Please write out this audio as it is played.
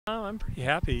I'm pretty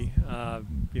happy.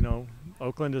 You know,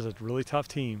 Oakland is a really tough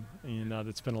team, and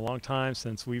it's been a long time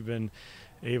since we've been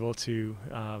able to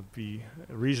be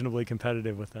reasonably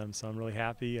competitive with them. So I'm really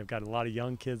happy. I've got a lot of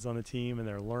young kids on the team, and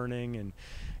they're learning,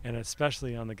 and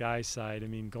especially on the guys' side. I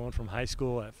mean, going from high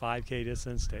school at 5K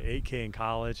distance to 8K in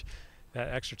college, that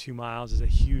extra 2 miles is a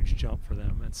huge jump for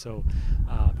them, and so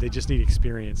they just need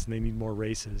experience and they need more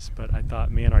races. But I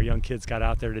thought, man, our young kids got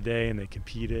out there today and they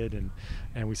competed,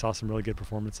 and we saw some really good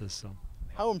performances. So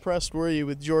How impressed were you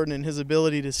with Jordan and his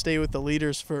ability to stay with the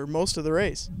leaders for most of the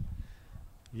race?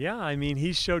 yeah, I mean,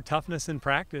 he showed toughness in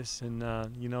practice, and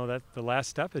you know that the last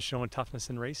step is showing toughness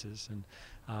in races, and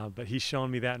but he's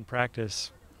showing me that in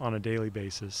practice on a daily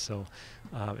basis. So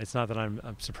it's not that I'm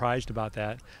surprised about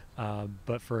that,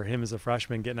 but for him as a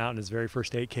freshman getting out in his very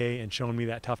first 8K and showing me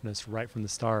that toughness right from the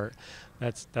start,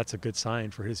 that's a good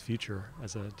sign for his future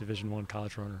as a Division I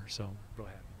college runner. So go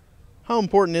ahead. How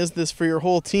important is this for your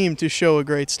whole team to show a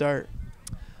great start?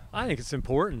 I think it's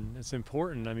important. It's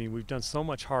important. I mean, we've done so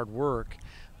much hard work.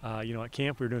 You know, at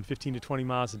camp we were doing 15 to 20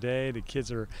 miles a day. The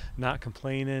kids are not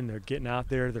complaining. They're getting out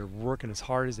there. They're working as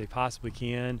hard as they possibly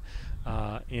can.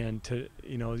 And to,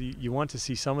 you know, you want to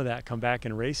see some of that come back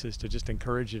in races to just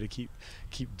encourage you to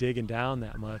keep digging down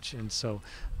that much. And so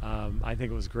I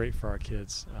think it was great for our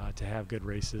kids to have good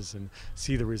races and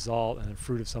see the result and the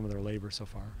fruit of some of their labor so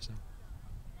far. So.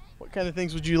 What kind of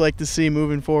things would you like to see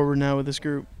moving forward now with this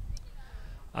group?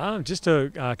 Just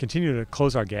to continue to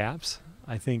close our gaps.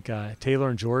 I think Taylor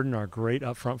and Jordan are great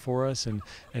up front for us, and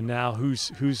now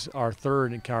who's our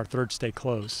third, and can our third stay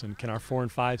close, and can our 4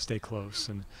 and 5 stay close,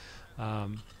 and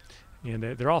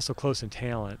they're also close in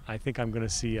talent. I think I'm going to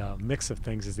see a mix of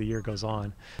things as the year goes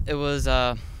on. It was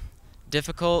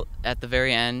difficult at the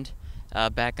very end,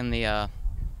 back in the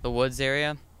woods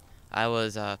area. I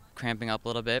was cramping up a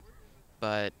little bit,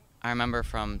 but I remember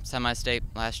from semi-state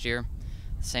last year,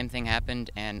 the same thing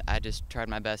happened, and I just tried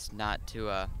my best not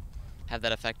to have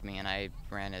that affect me, and I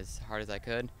ran as hard as I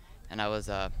could, and I was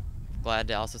glad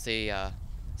to also see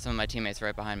some of my teammates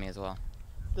right behind me as well.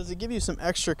 Does it give you some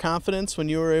extra confidence when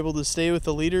you were able to stay with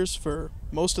the leaders for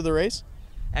most of the race?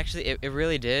 Actually, it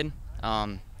really did.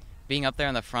 Being up there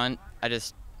in the front, I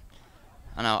don't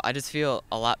know, I just feel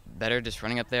a lot better just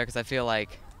running up there because I feel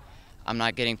like I'm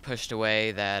not getting pushed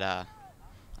away, that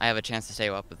I have a chance to stay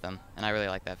up with them, and I really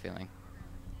like that feeling.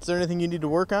 Is there anything you need to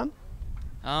work on?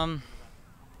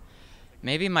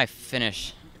 Maybe my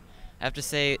finish. I have to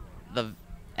say, the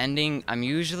ending, I'm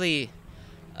usually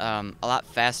a lot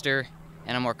faster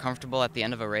and I'm more comfortable at the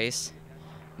end of a race,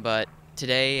 but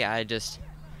today I was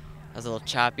a little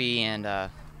choppy, and I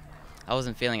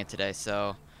wasn't feeling it today,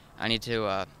 so I need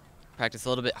to practice a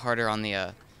little bit harder on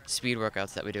the speed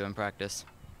workouts that we do in practice.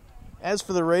 As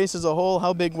for the race as a whole,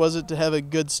 how big was it to have a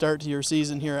good start to your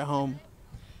season here at home?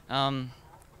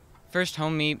 First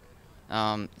home meet,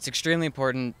 it's extremely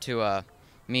important to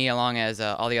me along as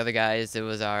all the other guys. It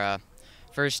was our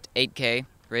first 8K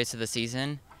race of the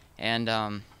season, and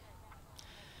I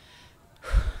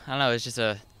don't know, it's just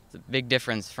a big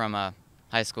difference from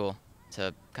high school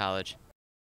to college.